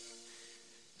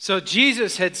So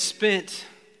Jesus had spent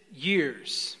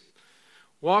years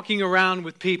walking around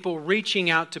with people, reaching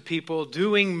out to people,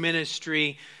 doing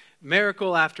ministry,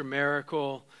 miracle after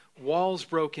miracle, walls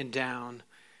broken down.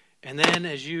 And then,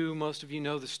 as most of you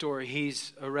know the story,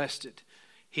 he's arrested.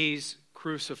 He's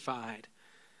crucified.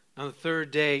 On the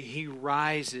third day, he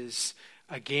rises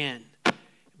again.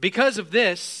 Because of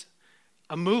this,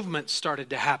 a movement started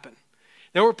to happen.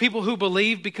 There were people who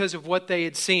believed because of what they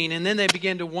had seen, and then they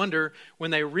began to wonder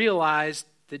when they realized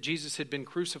that Jesus had been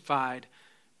crucified.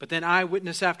 But then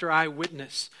eyewitness after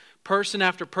eyewitness, person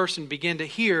after person began to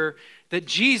hear that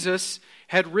Jesus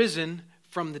had risen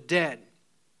from the dead.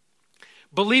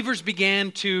 Believers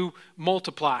began to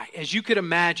multiply. As you could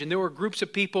imagine, there were groups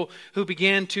of people who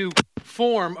began to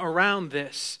form around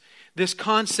this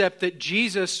concept that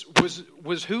Jesus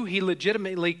was who he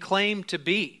legitimately claimed to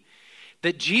be.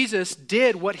 That Jesus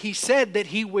did what he said that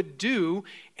he would do,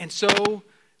 and so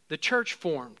the church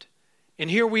formed. And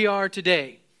here we are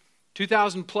today,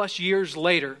 2,000 plus years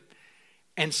later,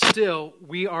 and still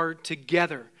we are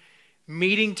together,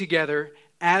 meeting together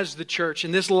as the church.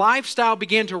 And this lifestyle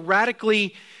began to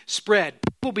radically spread.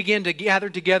 People began to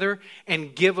gather together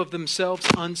and give of themselves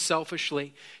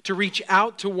unselfishly, to reach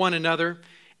out to one another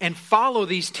and follow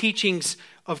these teachings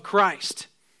of Christ.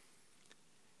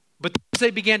 But as they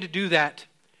began to do that,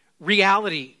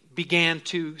 reality began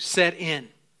to set in.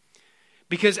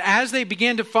 Because as they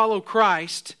began to follow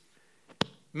Christ,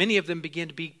 many of them began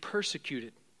to be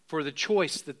persecuted for the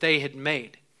choice that they had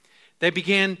made. They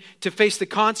began to face the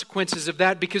consequences of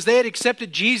that because they had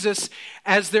accepted Jesus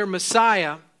as their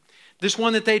Messiah, this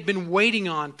one that they'd been waiting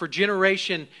on for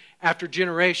generation after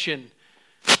generation.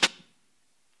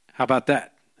 How about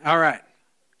that? All right.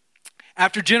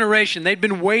 After generation, they'd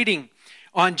been waiting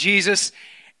on Jesus,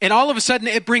 and all of a sudden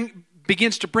it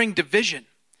begins to bring division.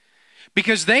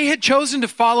 Because they had chosen to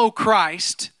follow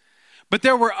Christ, but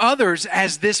there were others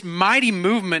as this mighty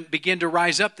movement began to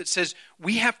rise up that says,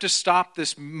 we have to stop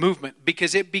this movement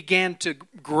because it began to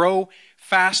grow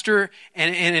faster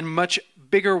and in a much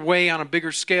bigger way on a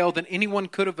bigger scale than anyone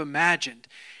could have imagined.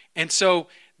 And so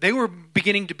they were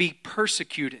beginning to be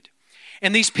persecuted.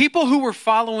 And these people who were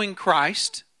following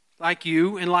Christ, like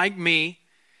you and like me,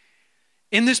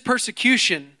 in this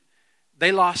persecution,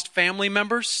 they lost family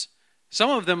members. Some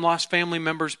of them lost family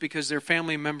members because their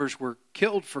family members were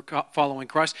killed for following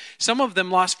Christ. Some of them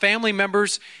lost family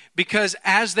members because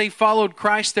as they followed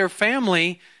Christ, their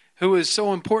family, who was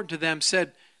so important to them,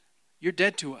 said, you're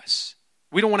dead to us.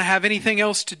 We don't want to have anything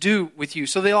else to do with you.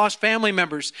 So they lost family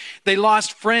members. They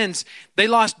lost friends. They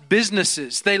lost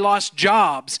businesses. They lost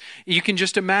jobs. You can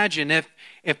just imagine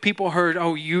if people heard,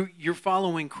 oh, you're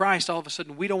following Christ, all of a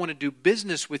sudden we don't want to do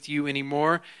business with you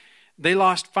anymore. They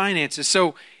lost finances.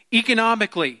 So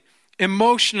economically,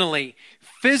 emotionally,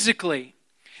 physically,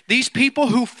 these people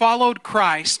who followed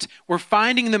Christ were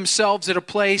finding themselves at a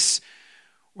place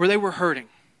where they were hurting,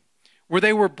 where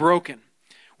they were broken,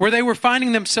 where they were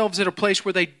finding themselves at a place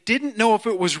where they didn't know if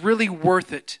it was really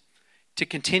worth it to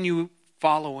continue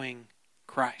following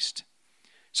Christ.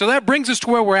 So that brings us to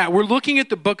where we're at. We're looking at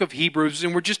the book of Hebrews,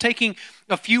 and we're just taking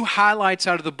a few highlights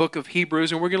out of the book of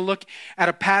Hebrews, and we're going to look at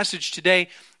a passage today.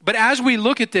 But as we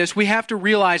look at this, we have to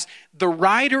realize the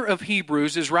writer of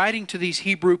Hebrews is writing to these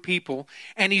Hebrew people,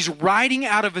 and he's writing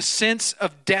out of a sense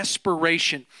of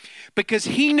desperation because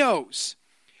he knows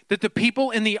that the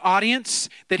people in the audience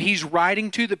that he's writing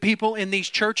to, the people in these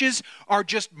churches, are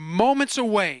just moments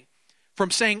away from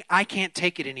saying, I can't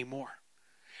take it anymore.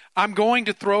 I'm going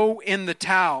to throw in the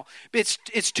towel.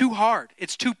 It's too hard.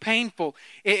 It's too painful.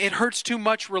 It hurts too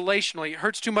much relationally. It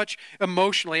hurts too much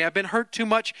emotionally. I've been hurt too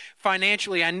much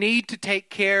financially. I need to take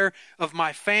care of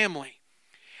my family.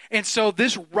 And so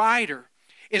this writer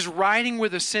is writing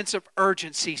with a sense of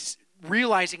urgency,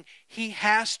 realizing he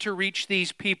has to reach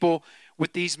these people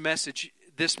with this message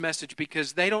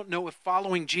because they don't know if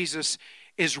following Jesus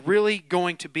is really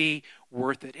going to be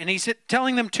worth it. And he's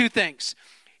telling them two things.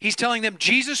 He's telling them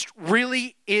Jesus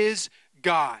really is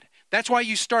God. That's why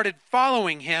you started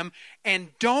following him,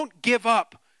 and don't give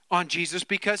up on Jesus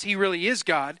because he really is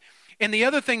God. And the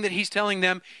other thing that he's telling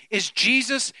them is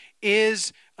Jesus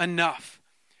is enough.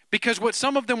 Because what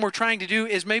some of them were trying to do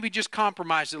is maybe just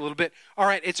compromise a little bit. All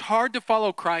right, it's hard to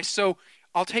follow Christ, so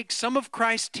I'll take some of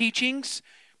Christ's teachings,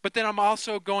 but then I'm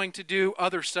also going to do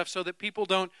other stuff so that people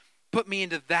don't put me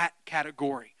into that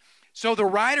category. So the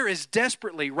writer is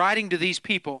desperately writing to these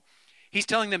people. He's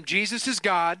telling them Jesus is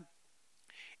God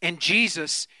and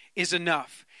Jesus is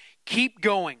enough. Keep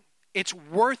going. It's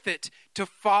worth it to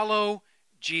follow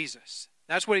Jesus.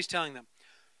 That's what he's telling them.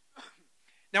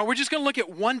 Now, we're just going to look at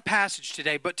one passage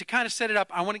today, but to kind of set it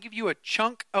up, I want to give you a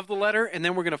chunk of the letter, and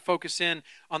then we're going to focus in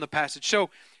on the passage. So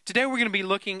today we're going to be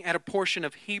looking at a portion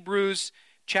of Hebrews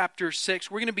chapter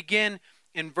 6. We're going to begin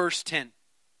in verse 10.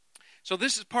 So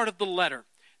this is part of the letter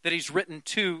that he's written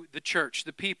to the church,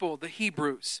 the people, the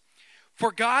Hebrews.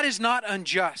 For God is not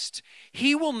unjust.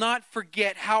 He will not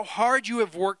forget how hard you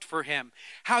have worked for him,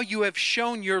 how you have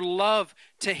shown your love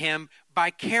to him by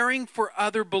caring for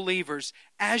other believers,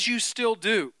 as you still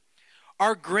do.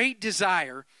 Our great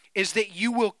desire is that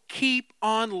you will keep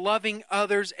on loving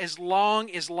others as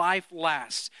long as life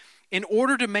lasts, in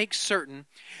order to make certain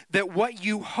that what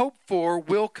you hope for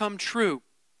will come true.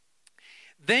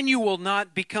 Then you will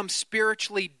not become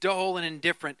spiritually dull and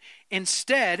indifferent.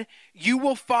 Instead, you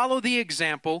will follow the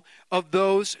example of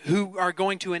those who are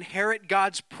going to inherit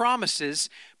God's promises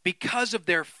because of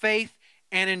their faith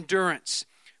and endurance.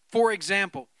 For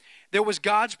example, there was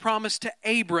God's promise to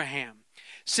Abraham.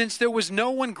 Since there was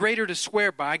no one greater to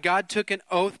swear by, God took an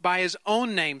oath by his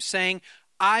own name, saying,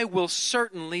 I will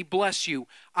certainly bless you.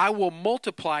 I will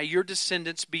multiply your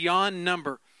descendants beyond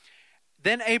number.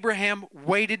 Then Abraham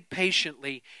waited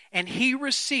patiently, and he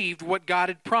received what God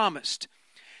had promised.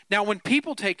 Now, when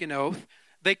people take an oath,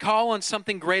 they call on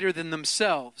something greater than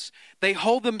themselves. They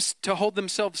hold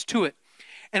themselves to it.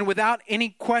 And without any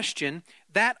question,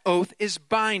 that oath is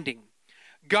binding.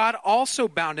 God also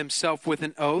bound himself with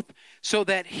an oath so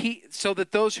that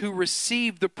those who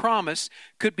received the promise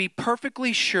could be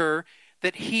perfectly sure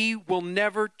that he will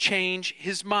never change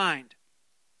his mind.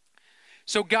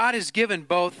 So God has given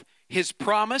both his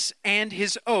promise and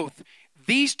his oath.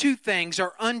 These two things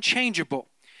are unchangeable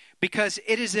because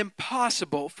it is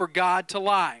impossible for God to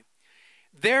lie.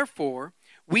 Therefore,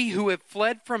 we who have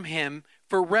fled from him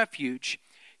for refuge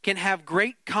can have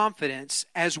great confidence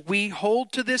as we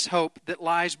hold to this hope that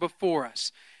lies before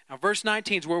us. Now, verse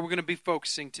 19 is where we're going to be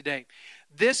focusing today.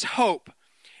 This hope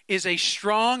is a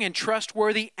strong and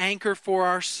trustworthy anchor for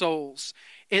our souls.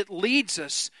 It leads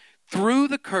us through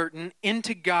the curtain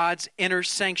into God's inner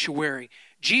sanctuary.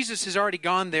 Jesus has already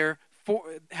gone there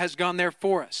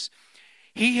for us.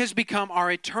 He has become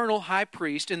our eternal high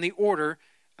priest in the order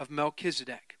of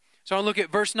Melchizedek. So I'll look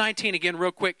at verse 19 again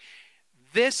real quick.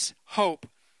 This hope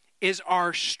is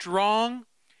our strong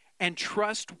and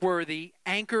trustworthy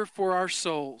anchor for our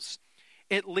souls.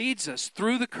 It leads us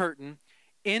through the curtain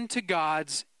into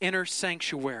God's inner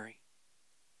sanctuary.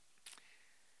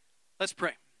 Let's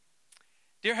pray.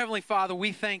 Dear Heavenly Father,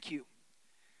 we thank you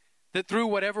that through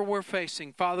whatever we're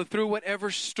facing, Father, through whatever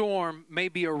storm may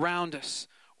be around us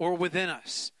or within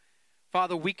us,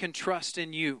 Father, we can trust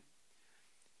in you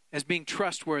as being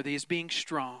trustworthy, as being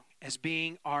strong, as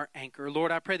being our anchor.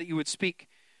 Lord, I pray that you would speak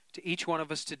to each one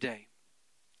of us today.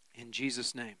 In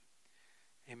Jesus' name,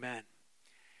 amen.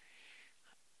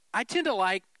 I tend to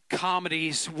like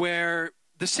comedies where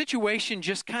the situation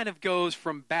just kind of goes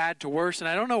from bad to worse, and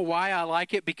I don't know why I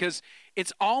like it, because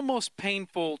it's almost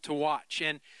painful to watch.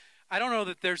 And I don't know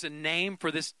that there's a name for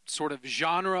this sort of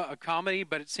genre of comedy,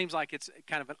 but it seems like it's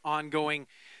kind of an ongoing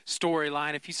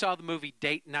storyline. If you saw the movie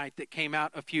Date Night that came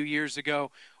out a few years ago,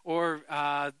 or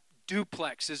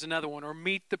Duplex is another one, or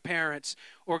Meet the Parents,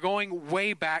 or going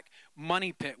way back,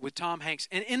 Money Pit with Tom Hanks.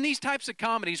 And in these types of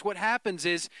comedies, what happens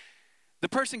is the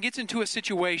person gets into a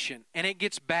situation, and it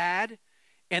gets bad,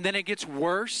 and then it gets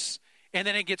worse, and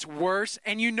then it gets worse,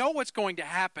 and you know what's going to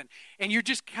happen. And you're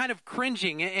just kind of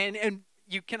cringing, and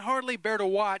you can hardly bear to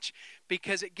watch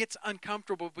because it gets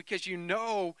uncomfortable, because you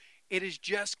know it is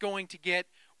just going to get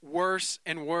worse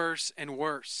and worse and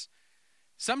worse.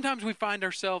 Sometimes we find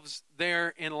ourselves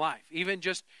there in life. Even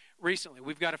just recently,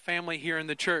 we've got a family here in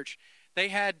the church. They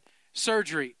had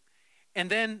surgery, and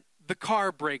then the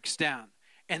car breaks down.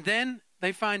 And then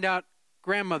they find out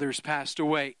grandmother's passed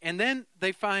away. And then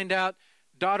they find out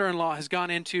daughter-in-law has gone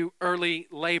into early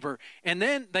labor. And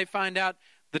then they find out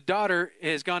the daughter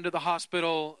has gone to the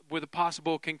hospital with a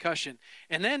possible concussion.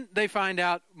 And then they find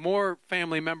out more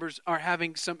family members are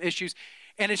having some issues.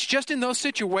 And it's just in those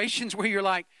situations where you're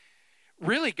like,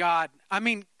 really, God? I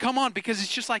mean, come on, because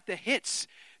it's just like the hits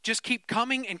just keep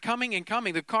coming and coming and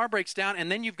coming. The car breaks down,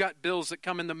 and then you've got bills that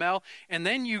come in the mail, and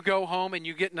then you go home and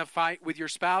you get in a fight with your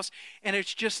spouse, and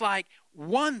it's just like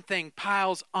one thing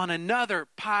piles on another,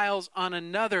 piles on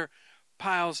another,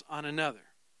 piles on another.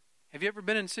 Have you ever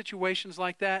been in situations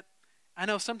like that? I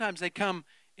know sometimes they come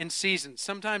in seasons.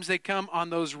 Sometimes they come on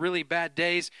those really bad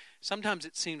days. Sometimes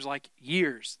it seems like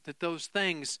years that those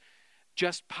things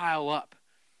just pile up.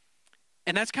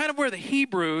 And that's kind of where the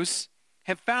Hebrews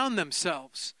have found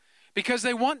themselves, because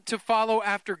they want to follow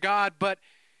after God, but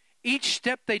each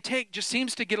step they take just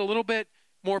seems to get a little bit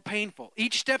more painful.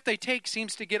 Each step they take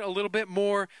seems to get a little bit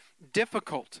more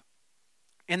difficult.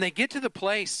 And they get to the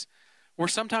place where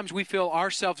sometimes we feel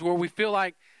ourselves, where we feel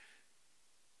like,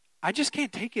 I just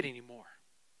can't take it anymore.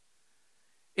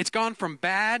 It's gone from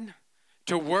bad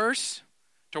to worse,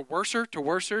 to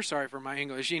worser. Sorry for my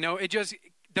English.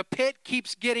 The pit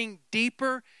keeps getting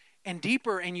deeper and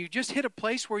deeper, and you just hit a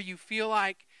place where you feel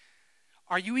like,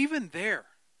 are you even there,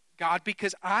 God?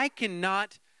 Because I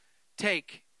cannot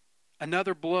take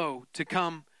another blow to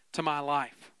come to my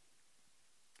life.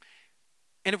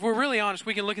 And if we're really honest,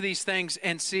 we can look at these things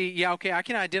and see, I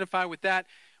can identify with that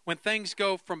when things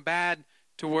go from bad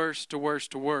to worse, to worse,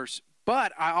 to worse.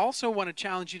 But I also want to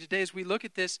challenge you today as we look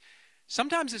at this.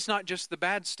 Sometimes it's not just the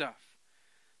bad stuff.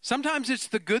 Sometimes it's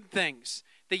the good things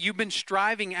that you've been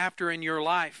striving after in your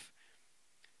life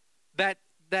that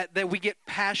we get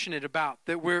passionate about,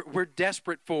 that we're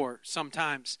desperate for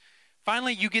sometimes.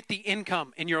 Finally, you get the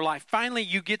income in your life. Finally,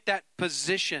 you get that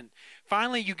position.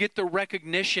 Finally, you get the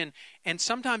recognition. And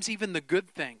sometimes even the good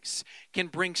things can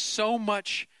bring so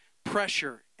much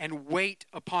pressure and weight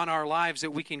upon our lives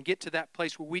that we can get to that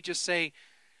place where we just say,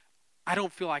 I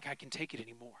don't feel like I can take it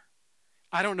anymore.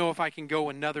 I don't know if I can go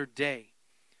another day.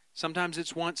 Sometimes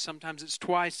it's once, sometimes it's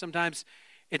twice, sometimes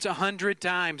it's 100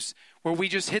 times where we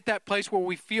just hit that place where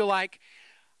we feel like,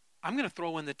 I'm going to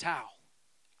throw in the towel.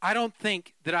 I don't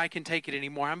think that I can take it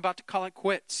anymore. I'm about to call it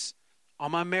quits on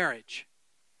my marriage.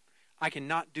 I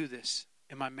cannot do this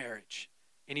in my marriage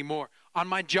anymore. On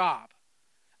my job,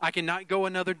 I cannot go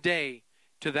another day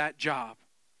to that job.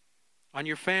 On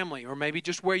your family, or maybe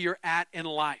just where you're at in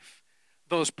life,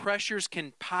 those pressures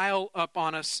can pile up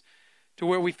on us to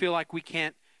where we feel like we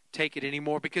can't take it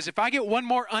anymore. Because if I get one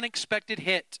more unexpected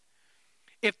hit,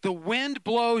 if the wind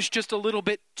blows just a little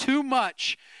bit too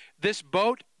much, this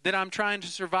boat that I'm trying to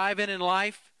survive in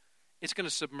life, it's going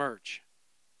to submerge.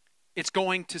 It's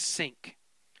going to sink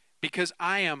because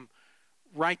I am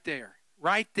right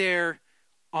there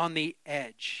on the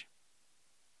edge.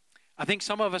 I think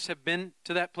some of us have been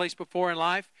to that place before in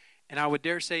life, and I would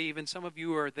dare say even some of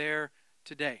you are there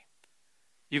today.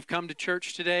 You've come to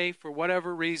church today for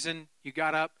whatever reason. You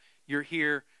got up, you're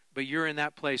here, but you're in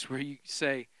that place where you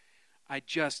say, I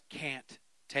just can't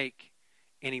take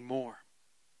anymore.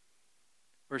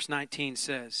 Verse 19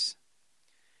 says,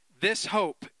 this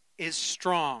hope is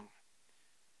strong,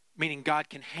 meaning God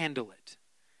can handle it.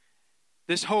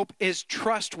 This hope is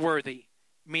trustworthy,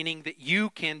 meaning that you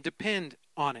can depend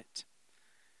on it.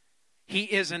 He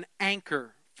is an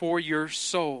anchor for your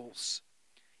souls.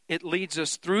 It leads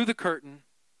us through the curtain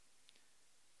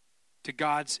to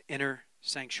God's inner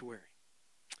sanctuary.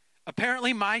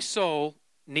 Apparently, my soul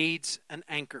needs an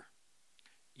anchor.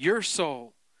 Your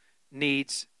soul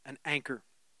needs an anchor.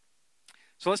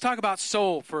 So let's talk about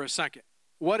soul for a second.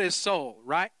 What is soul,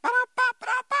 right?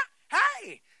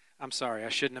 Hey! I'm sorry, I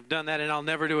shouldn't have done that, and I'll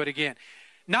never do it again.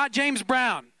 Not James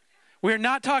Brown. We're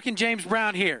not talking James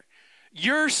Brown here.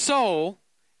 Your soul,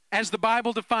 as the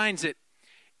Bible defines it,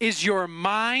 is your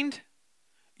mind,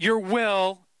 your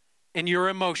will, and your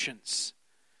emotions.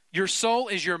 Your soul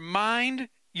is your mind,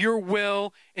 your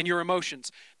will, and your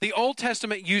emotions. The Old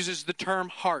Testament uses the term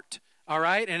heart, all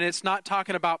right? And it's not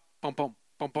talking about boom, boom,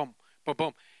 boom, boom, boom,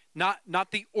 boom.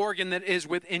 Not the organ that is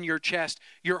within your chest.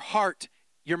 Your heart,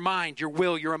 your mind, your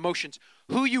will, your emotions.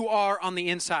 Who you are on the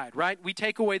inside, right? We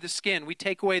take away the skin. We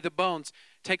take away the bones.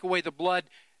 Take away the blood.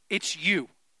 It's you.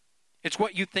 It's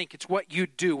what you think. It's what you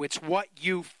do. It's what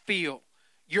you feel.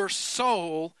 Your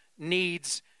soul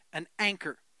needs an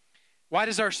anchor. Why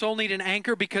does our soul need an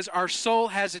anchor? Because our soul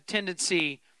has a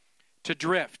tendency to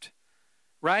drift,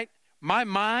 right? My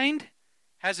mind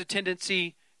has a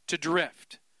tendency to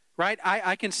drift, right?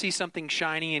 I can see something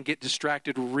shiny and get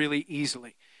distracted really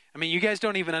easily. I mean, you guys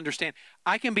don't even understand.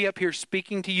 I can be up here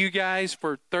speaking to you guys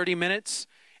for 30 minutes,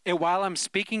 and while I'm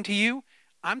speaking to you,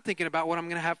 I'm thinking about what I'm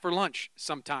going to have for lunch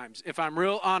sometimes, if I'm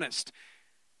real honest.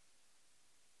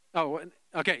 Oh,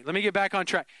 okay, let me get back on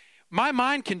track. My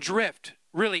mind can drift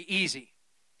really easy.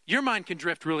 Your mind can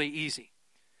drift really easy.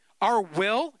 Our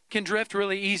will can drift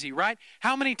really easy, right?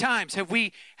 How many times have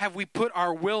we put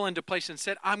our will into place and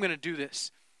said, I'm going to do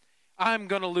this. I'm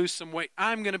going to lose some weight.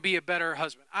 I'm going to be a better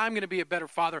husband. I'm going to be a better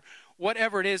father.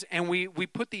 Whatever it is, and we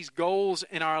put these goals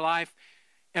in our life,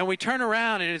 and we turn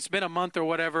around, and it's been a month or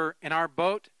whatever, and our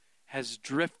boat has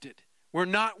drifted. We're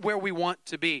not where we want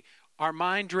to be. Our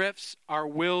mind drifts, our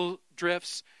will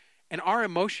drifts, and our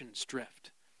emotions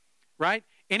drift, right?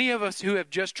 Any of us who have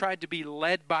just tried to be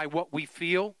led by what we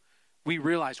feel, we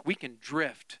realize we can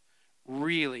drift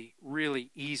really,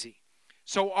 really easy.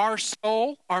 So our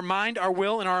soul, our mind, our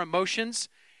will, and our emotions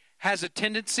has a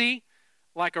tendency,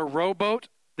 like a rowboat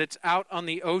that's out on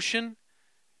the ocean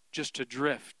just to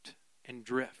drift and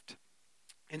drift.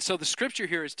 And so the scripture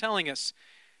here is telling us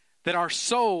that our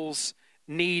souls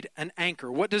need an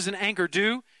anchor. What does an anchor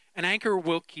do? An anchor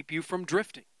will keep you from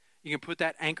drifting. You can put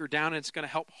that anchor down and it's going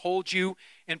to help hold you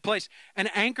in place. An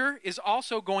anchor is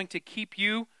also going to keep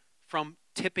you from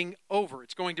tipping over.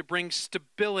 It's going to bring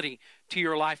stability to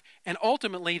your life. And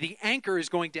ultimately, the anchor is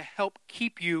going to help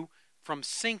keep you from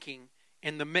sinking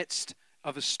in the midst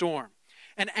of a storm.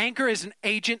 An anchor is an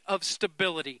agent of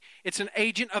stability. It's an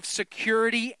agent of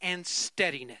security and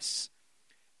steadiness.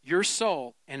 Your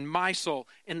soul and my soul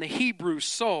and the Hebrew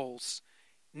souls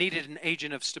needed an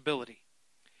agent of stability.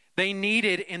 They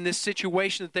needed, in this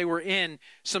situation that they were in,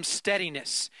 some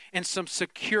steadiness and some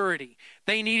security.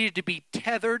 They needed to be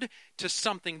tethered to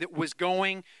something that was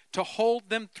going to hold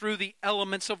them through the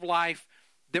elements of life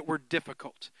that were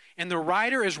difficult. And the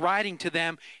writer is writing to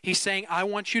them. He's saying, I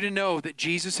want you to know that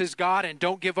Jesus is God, and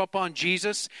don't give up on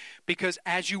Jesus, because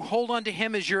as you hold on to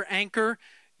him as your anchor,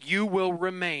 you will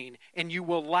remain, and you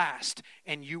will last,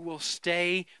 and you will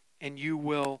stay, and you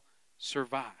will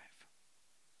survive.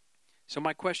 So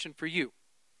my question for you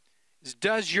is,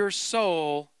 does your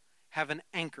soul have an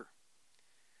anchor?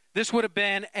 This would have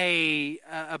been a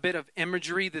bit of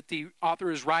imagery that the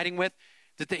author is writing with,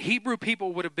 that the Hebrew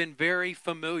people would have been very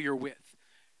familiar with.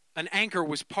 An anchor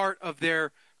was part of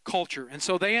their culture. And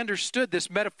so they understood this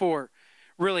metaphor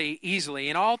really easily.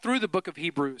 And all through the book of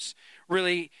Hebrews,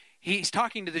 really, he's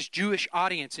talking to this Jewish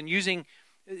audience and using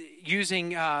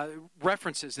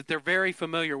references that they're very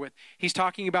familiar with. He's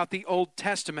talking about the Old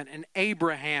Testament and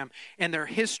Abraham and their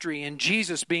history and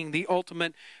Jesus being the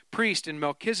ultimate priest and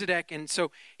Melchizedek. And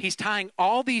so he's tying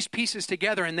all these pieces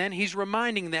together, and then he's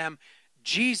reminding them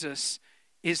Jesus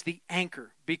is the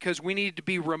anchor, because we need to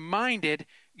be reminded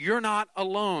you're not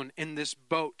alone in this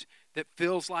boat that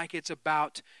feels like it's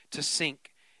about to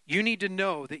sink. You need to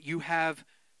know that you have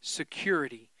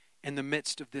security in the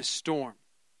midst of this storm.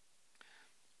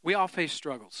 We all face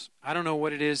struggles. I don't know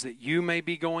what it is that you may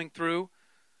be going through,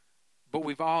 but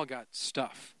we've all got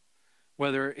stuff.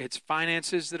 Whether it's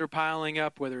finances that are piling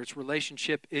up, whether it's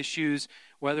relationship issues,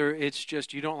 whether it's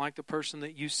just you don't like the person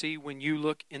that you see when you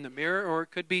look in the mirror, or it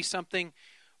could be something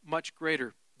much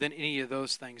greater than any of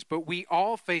those things. But we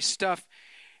all face stuff,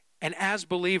 and as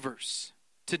believers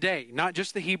today, not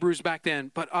just the Hebrews back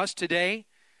then, but us today,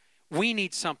 we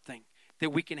need something that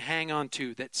we can hang on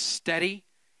to that's steady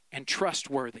and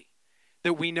trustworthy,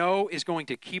 that we know is going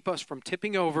to keep us from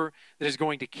tipping over, that is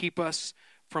going to keep us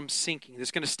from sinking.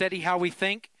 That's going to steady how we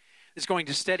think. It's going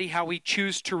to steady how we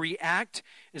choose to react.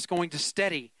 It's going to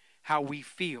steady how we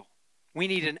feel. We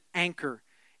need an anchor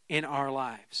in our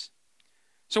lives.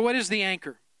 So what is the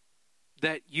anchor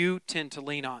that you tend to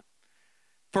lean on?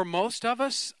 For most of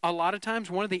us, a lot of times,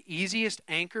 one of the easiest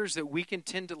anchors that we can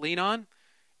tend to lean on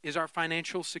is our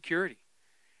financial security.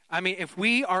 I mean, if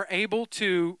we are able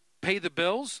to pay the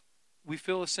bills, we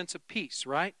feel a sense of peace,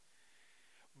 right?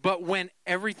 But when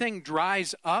everything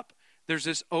dries up, there's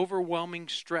this overwhelming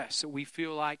stress that we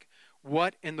feel like,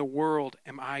 what in the world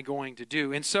am I going to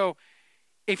do? And so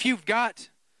if you've got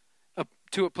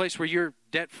to a place where you're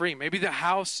debt-free, maybe the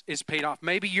house is paid off,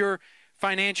 maybe you're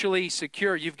financially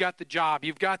secure, you've got the job,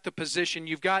 you've got the position,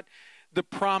 you've got the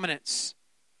prominence,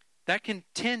 that can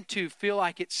tend to feel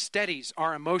like it steadies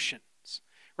our emotions,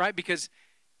 right? Because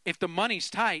if the money's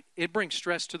tight, it brings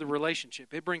stress to the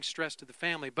relationship. It brings stress to the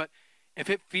family. But if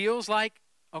it feels like,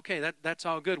 okay, that's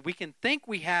all good, we can think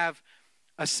we have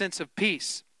a sense of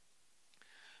peace.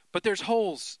 But there's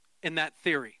holes in that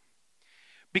theory.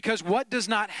 Because what does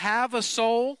not have a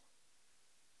soul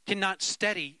cannot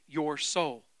steady your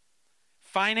soul.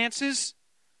 Finances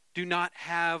do not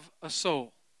have a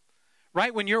soul.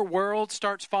 Right? When your world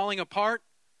starts falling apart,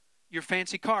 your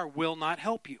fancy car will not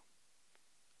help you.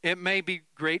 It may be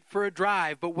great for a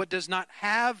drive, but what does not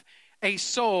have a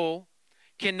soul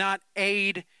cannot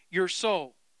aid your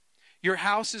soul. Your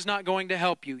house is not going to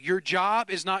help you. Your job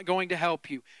is not going to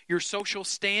help you. Your social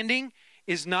standing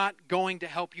is not going to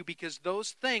help you, because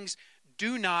those things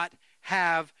do not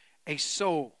have a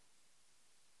soul.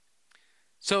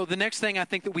 So the next thing I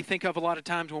think that we think of a lot of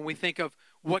times when we think of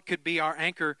what could be our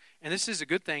anchor, and this is a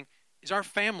good thing, is our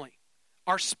family,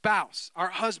 our spouse, our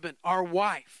husband, our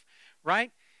wife,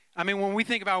 right? I mean, when we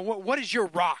think about what is your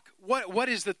rock? What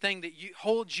is the thing that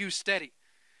holds you steady?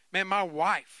 Man, my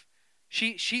wife,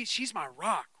 she's my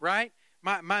rock, right?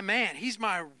 My man, he's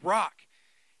my rock.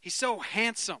 He's so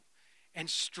handsome and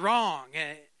strong.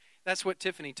 And that's what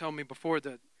Tiffany told me before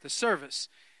the service.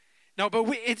 No, but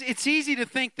it's easy to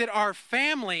think that our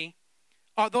family,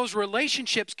 those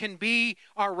relationships can be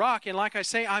our rock. And like I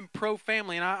say, I'm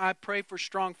pro-family, and I pray for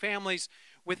strong families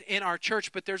within our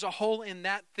church, but there's a hole in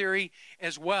that theory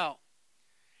as well.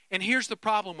 And here's the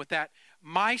problem with that.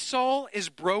 My soul is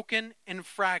broken and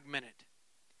fragmented.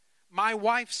 My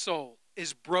wife's soul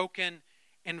is broken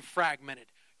and fragmented.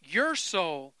 Your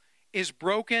soul is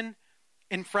broken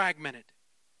and fragmented.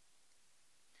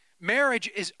 Marriage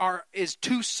is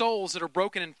two souls that are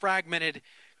broken and fragmented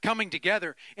coming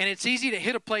together. And it's easy to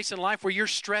hit a place in life where you're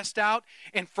stressed out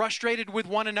and frustrated with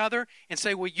one another and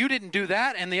say, well, you didn't do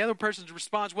that. And the other person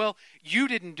responds, well, you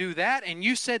didn't do that. And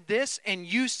you said this and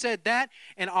you said that.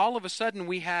 And all of a sudden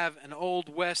we have an Old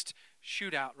West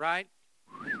shootout, right?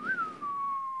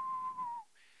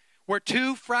 Where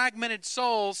two fragmented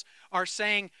souls are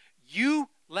saying, you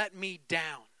let me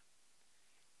down.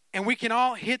 And we can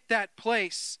all hit that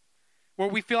place where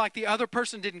we feel like the other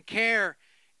person didn't care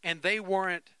and they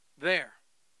weren't there.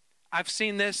 I've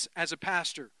seen this as a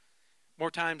pastor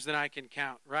more times than I can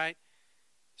count, right?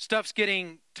 Stuff's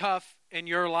getting tough in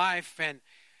your life, and,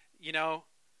 you know,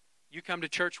 you come to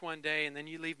church one day and then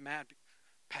you leave mad.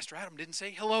 Pastor Adam didn't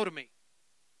say hello to me.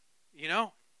 You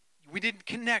know, we didn't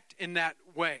connect in that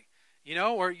way, you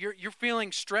know, or you're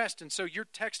feeling stressed, and so you're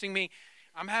texting me,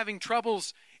 I'm having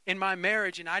troubles in my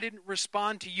marriage, and I didn't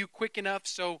respond to you quick enough,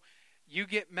 so you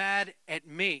get mad at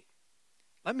me.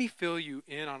 Let me fill you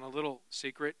in on a little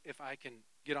secret, if I can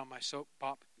get on my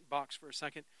soapbox for a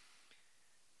second.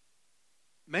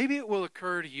 Maybe it will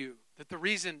occur to you that the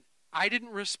reason I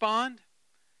didn't respond,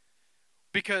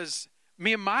 because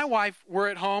me and my wife were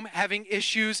at home having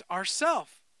issues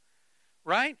ourselves,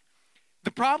 right?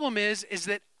 The problem is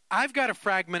that I've got a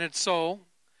fragmented soul,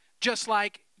 just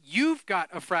like you've got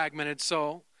a fragmented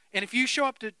soul. And if you show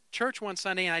up to church one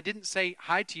Sunday and I didn't say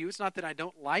hi to you, it's not that I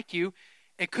don't like you.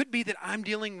 It could be that I'm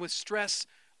dealing with stress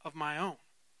of my own.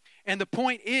 And the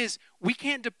point is, we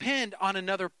can't depend on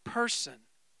another person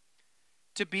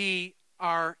to be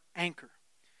our anchor,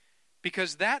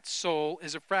 because that soul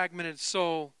is a fragmented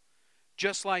soul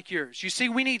just like yours. You see,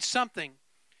 we need something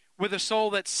with a soul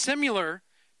that's similar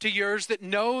to yours, that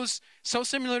knows, so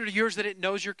similar to yours that it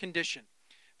knows your condition,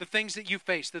 the things that you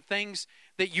face, the things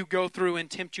that you go through and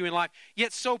tempt you in life,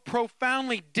 yet so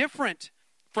profoundly different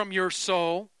from your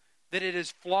soul that it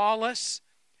is flawless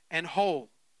and whole.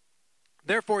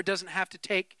 Therefore, it doesn't have to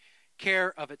take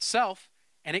care of itself,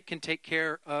 and it can take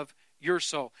care of your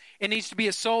soul. It needs to be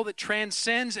a soul that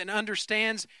transcends and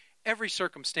understands every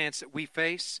circumstance that we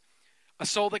face, a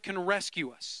soul that can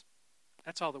rescue us.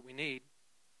 That's all that we need.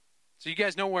 So you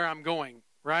guys know where I'm going,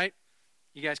 right?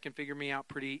 You guys can figure me out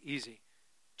pretty easy.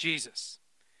 Jesus.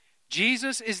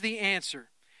 Jesus is the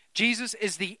answer. Jesus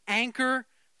is the anchor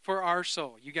for our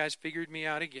soul. You guys figured me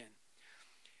out again.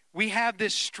 We have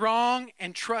this strong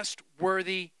and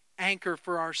trustworthy anchor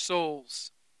for our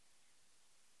souls.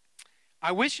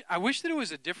 I wish that it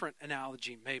was a different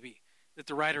analogy, maybe, that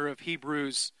the writer of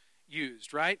Hebrews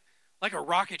used, right? Like a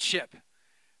rocket ship,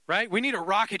 right? We need a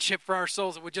rocket ship for our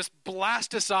souls that would just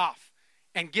blast us off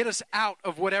and get us out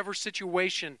of whatever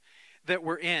situation that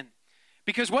we're in.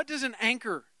 Because what does an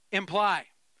anchor imply,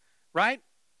 right?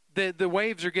 The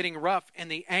waves are getting rough and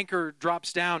the anchor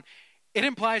drops down. It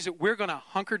implies that we're going to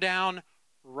hunker down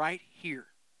right here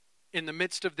in the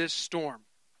midst of this storm.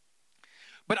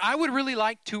 But I would really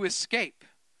like to escape.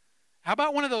 How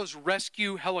about one of those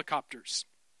rescue helicopters,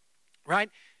 right?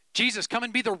 Jesus, come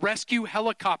and be the rescue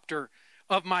helicopter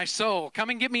of my soul. Come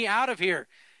and get me out of here.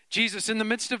 Jesus, in the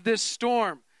midst of this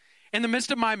storm, in the midst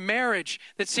of my marriage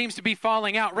that seems to be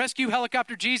falling out. Rescue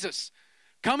helicopter Jesus,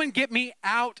 come and get me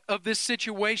out of this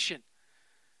situation.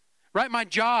 Right, my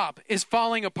job is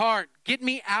falling apart. Get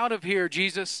me out of here,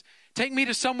 Jesus. Take me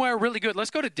to somewhere really good.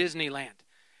 Let's go to Disneyland.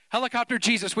 Helicopter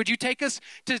Jesus, would you take us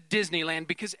to Disneyland?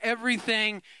 Because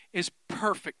everything is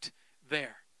perfect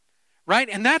there. Right?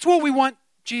 And that's what we want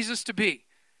Jesus to be.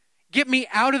 Get me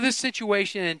out of this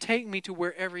situation and take me to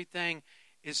where everything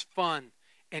is fun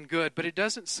and good. But it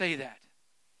doesn't say that.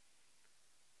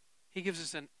 He gives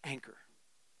us an anchor.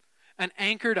 An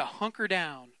anchor to hunker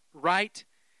down right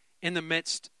in the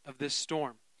midst of this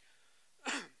storm.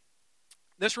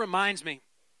 This reminds me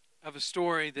of a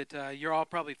story that you're all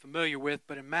probably familiar with,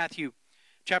 but in Matthew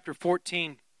chapter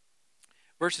 14,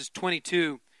 verses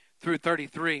 22 through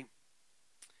 33,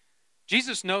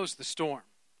 Jesus knows the storm,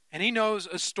 and he knows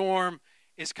a storm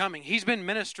is coming. He's been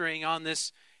ministering on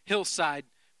this hillside,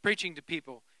 preaching to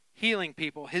people, healing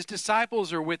people. His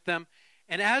disciples are with them,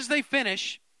 and as they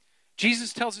finish,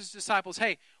 Jesus tells his disciples,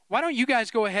 hey, why don't you guys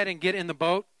go ahead and get in the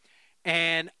boat,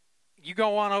 and you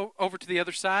go on over to the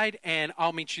other side, and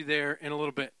I'll meet you there in a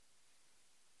little bit.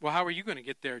 Well, how are you going to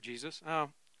get there, Jesus? Oh,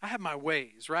 I have my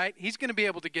ways, right? He's going to be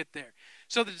able to get there.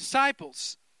 So the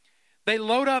disciples, they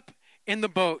load up in the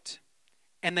boat,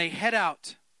 and they head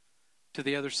out to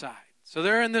the other side. So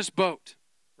they're in this boat,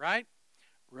 right?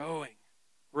 Rowing,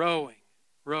 rowing,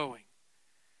 rowing.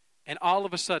 And all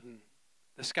of a sudden,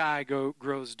 the sky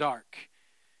grows dark.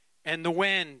 And the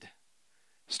wind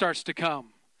starts to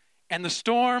come. And the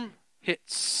storm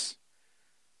hits.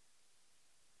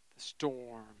 The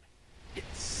storm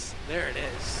hits. There it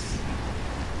is.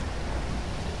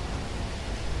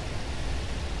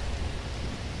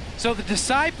 So the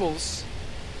disciples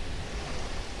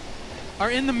are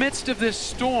in the midst of this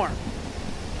storm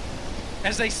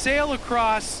as they sail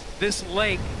across this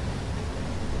lake.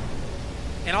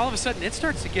 And all of a sudden, it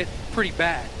starts to get pretty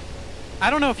bad. I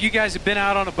don't know if you guys have been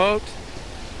out on a boat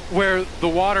where the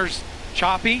water's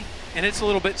choppy and it's a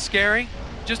little bit scary,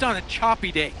 just on a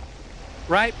choppy day,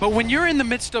 right? But when you're in the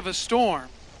midst of a storm,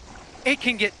 it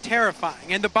can get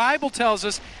terrifying. And the Bible tells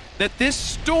us that this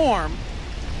storm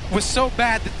was so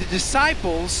bad that the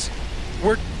disciples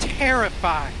were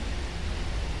terrified.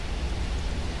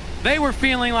 They were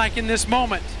feeling like in this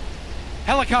moment,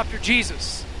 helicopter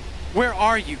Jesus, where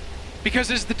are you?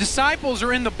 Because as the disciples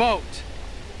are in the boat,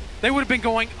 they would have been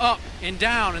going up and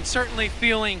down and certainly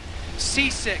feeling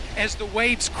seasick as the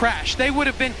waves crash. They would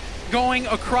have been going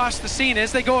across the sea. And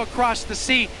as they go across the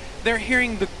sea, they're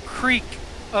hearing the creak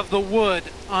of the wood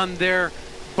on their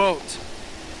boat.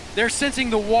 They're sensing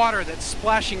the water that's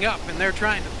splashing up and they're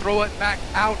trying to throw it back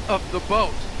out of the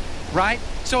boat, right?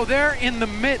 So they're in the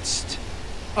midst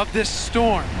of this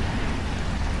storm.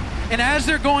 And as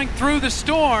they're going through the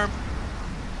storm,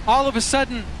 all of a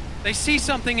sudden, they see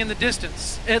something in the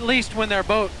distance, at least when their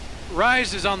boat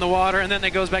rises on the water and then it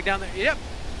goes back down there. Yep,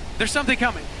 there's something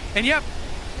coming. And yep,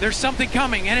 there's something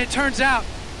coming. And it turns out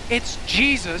it's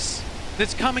Jesus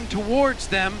that's coming towards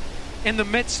them in the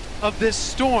midst of this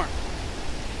storm.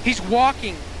 He's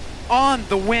walking on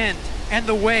the wind and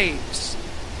the waves.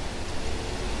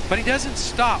 But he doesn't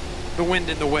stop the wind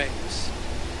and the waves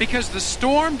because the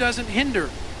storm doesn't hinder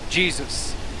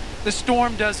Jesus. The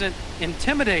storm doesn't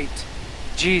intimidate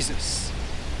Jesus.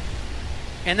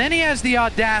 And then he has the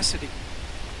audacity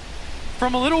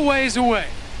from a little ways away,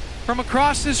 from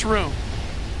across this room,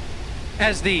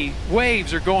 as the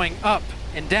waves are going up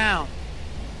and down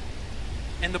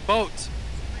and the boat.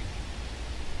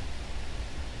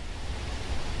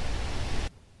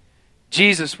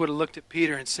 Jesus would have looked at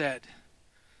Peter and said,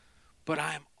 "But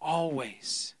I am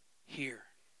always here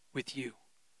with you.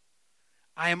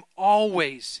 I am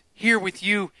always here with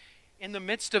you in the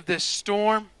midst of this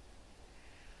storm.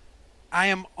 I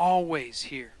am always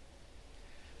here."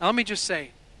 Now let me just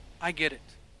say, I get it.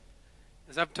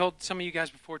 As I've told some of you guys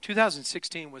before,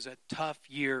 2016 was a tough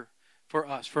year for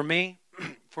us. For me,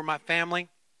 for my family.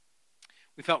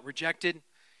 We felt rejected,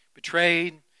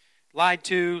 betrayed, lied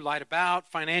to, lied about,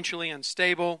 financially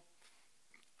unstable,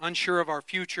 unsure of our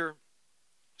future,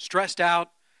 stressed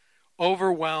out,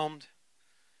 overwhelmed.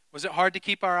 Was it hard to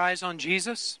keep our eyes on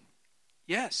Jesus?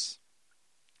 Yes,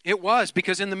 it was,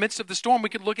 because in the midst of the storm, we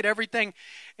could look at everything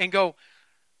and go,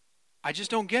 I just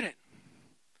don't get it.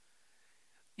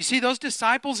 You see, those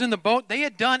disciples in the boat, they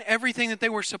had done everything that they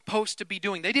were supposed to be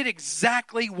doing. They did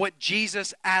exactly what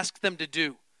Jesus asked them to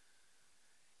do.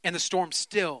 And the storm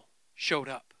still showed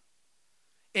up.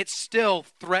 It still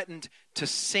threatened to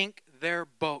sink their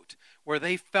boat, where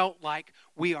they felt like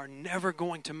we are never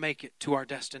going to make it to our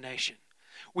destination.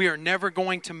 We are never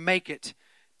going to make it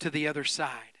to the other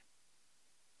side.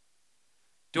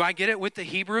 Do I get it with the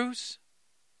Hebrews?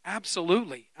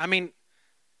 Absolutely. I mean,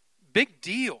 big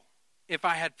deal if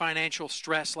I had financial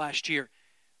stress last year.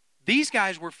 These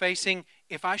guys were facing,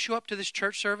 if I show up to this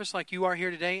church service like you are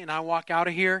here today and I walk out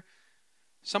of here,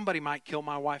 somebody might kill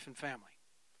my wife and family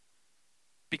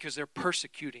because they're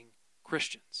persecuting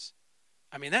Christians.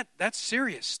 I mean, that's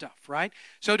serious stuff, right?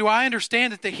 So do I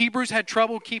understand that the Hebrews had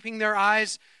trouble keeping their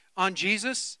eyes on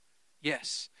Jesus?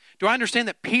 Yes. Do I understand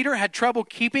that Peter had trouble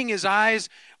keeping his eyes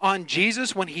on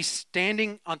Jesus when he's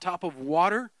standing on top of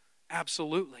water?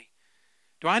 Absolutely.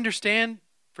 Do I understand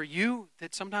for you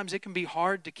that sometimes it can be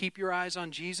hard to keep your eyes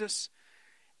on Jesus?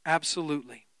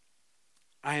 Absolutely.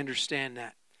 I understand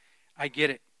that. I get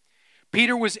it.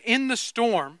 Peter was in the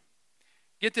storm.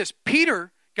 Get this,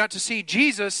 Peter got to see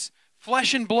Jesus,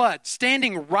 flesh and blood,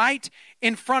 standing right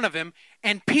in front of him,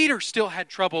 and Peter still had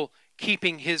trouble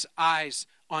keeping his eyes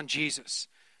on Jesus.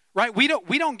 Right? We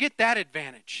don't get that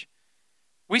advantage.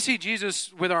 We see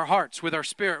Jesus with our hearts, with our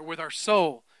spirit, with our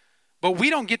soul, but we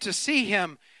don't get to see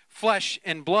him flesh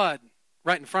and blood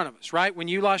right in front of us, right? When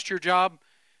you lost your job,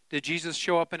 did Jesus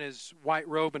show up in his white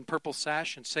robe and purple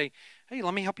sash and say, "Hey,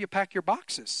 let me help you pack your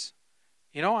boxes.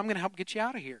 You know, I'm going to help get you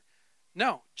out of here"?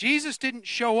 No, Jesus didn't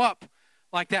show up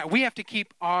like that. We have to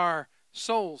keep our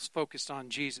souls focused on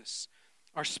Jesus,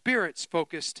 our spirits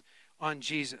focused on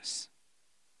Jesus.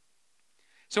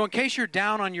 So in case you're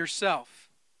down on yourself,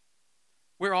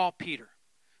 we're all Peter.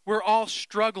 We're all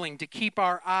struggling to keep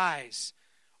our eyes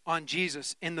on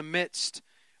Jesus in the midst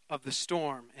of the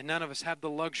storm, and none of us have the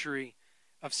luxury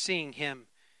of seeing him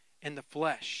in the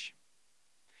flesh.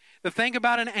 The thing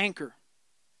about an anchor,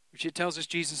 which it tells us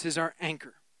Jesus is our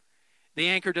anchor. The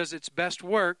anchor does its best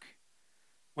work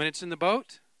when it's in the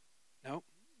boat. No,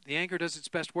 the anchor does its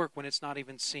best work when it's not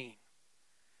even seen.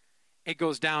 It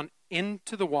goes down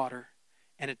into the water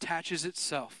and attaches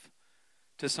itself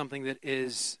to something that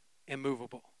is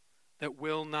immovable, that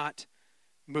will not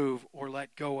move or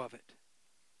let go of it.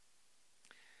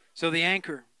 So the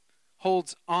anchor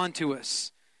holds on to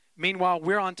us. Meanwhile,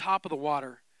 we're on top of the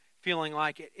water, feeling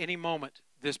like at any moment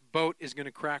this boat is going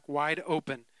to crack wide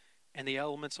open and the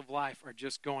elements of life are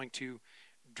just going to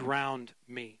drown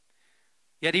me.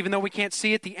 Yet even though we can't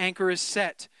see it, the anchor is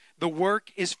set. The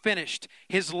work is finished.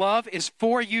 His love is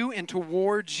for you and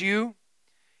towards you.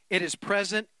 It is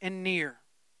present and near.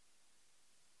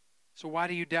 So why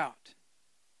do you doubt?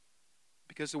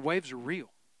 Because the waves are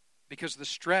real. Because the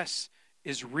stress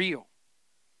is real.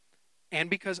 And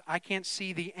because I can't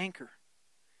see the anchor.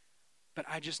 But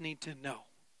I just need to know.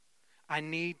 I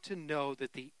need to know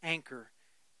that the anchor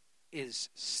is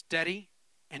steady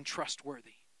and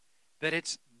trustworthy. That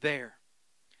it's there.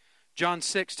 John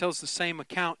 6 tells the same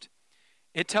account.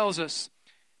 It tells us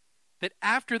that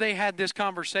after they had this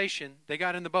conversation, they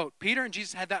got in the boat. Peter and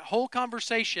Jesus had that whole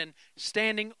conversation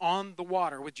standing on the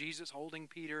water with Jesus holding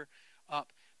Peter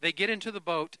up. They get into the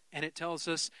boat, and it tells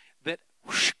us that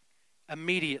whoosh,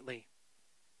 immediately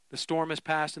the storm has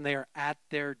passed and they are at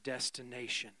their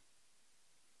destination.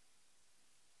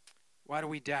 Why do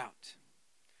we doubt?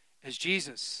 As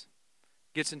Jesus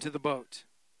gets into the boat,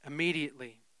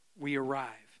 immediately we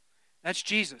arrive. That's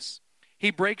Jesus. He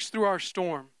breaks through our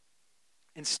storm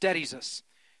and steadies us,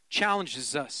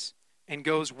 challenges us, and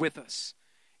goes with us.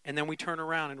 And then we turn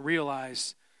around and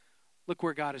realize, look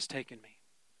where God has taken me.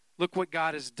 Look what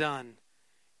God has done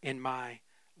in my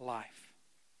life.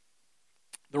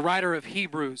 The writer of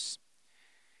Hebrews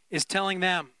is telling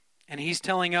them, and he's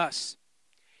telling us,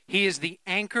 he is the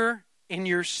anchor in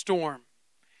your storm.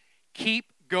 Keep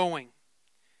going.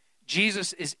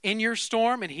 Jesus is in your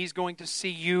storm, and he's going to see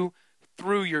you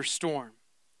through your storm.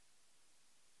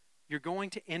 You're going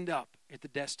to end up at the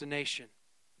destination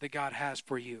that God has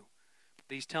for you.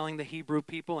 He's telling the Hebrew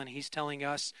people, and he's telling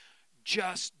us,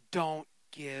 just don't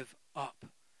give up.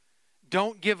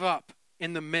 Don't give up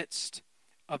in the midst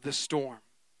of the storm.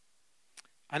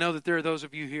 I know that there are those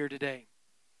of you here today.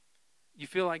 You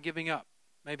feel like giving up.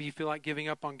 Maybe you feel like giving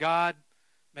up on God.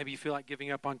 Maybe you feel like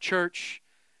giving up on church,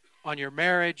 on your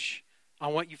marriage,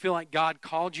 on what you feel like God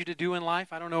called you to do in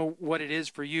life. I don't know what it is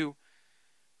for you,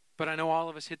 but I know all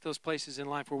of us hit those places in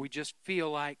life where we just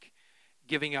feel like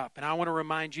giving up. And I want to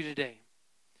remind you today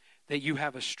that you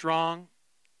have a strong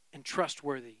and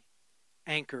trustworthy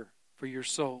anchor for your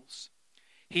souls.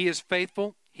 He is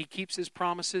faithful. He keeps his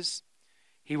promises.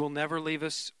 He will never leave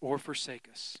us or forsake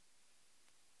us.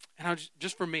 And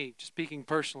just for me, just speaking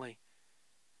personally,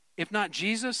 if not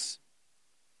Jesus,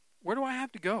 where do I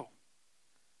have to go?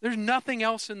 There's nothing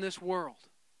else in this world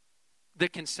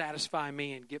that can satisfy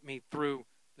me and get me through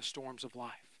the storms of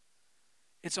life.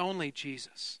 It's only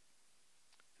Jesus.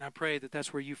 And I pray that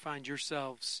that's where you find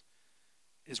yourselves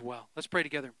as well. Let's pray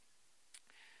together.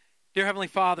 Dear Heavenly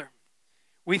Father,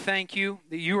 we thank you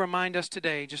that you remind us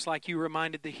today, just like you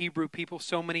reminded the Hebrew people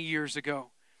so many years ago,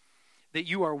 that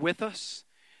you are with us,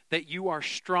 that you are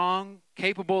strong,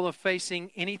 capable of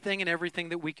facing anything and everything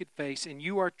that we could face, and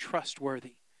you are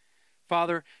trustworthy.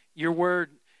 Father, your word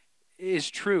is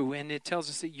true, and it tells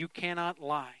us that you cannot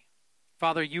lie.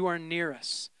 Father, you are near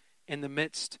us in the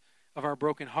midst of our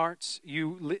broken hearts.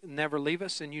 You never leave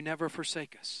us, and you never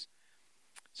forsake us.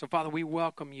 So, Father, we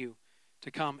welcome you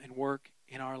to come and work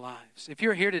in our lives. If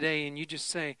you're here today and you just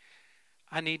say,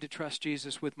 I need to trust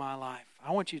Jesus with my life,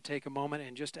 I want you to take a moment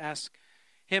and just ask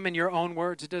him in your own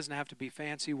words. It doesn't have to be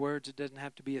fancy words. It doesn't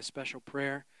have to be a special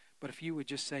prayer. But if you would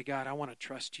just say, God, I want to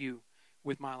trust you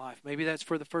with my life. Maybe that's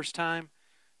for the first time.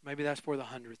 Maybe that's for the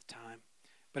 100th time.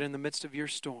 But in the midst of your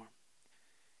storm,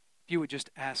 if you would just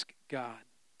ask God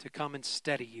to come and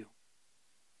steady you,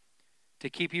 to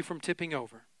keep you from tipping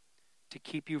over, to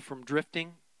keep you from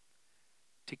drifting,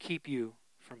 to keep you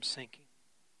from sinking.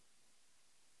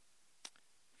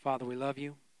 Father, we love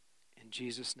you. In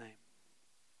Jesus' name,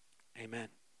 amen.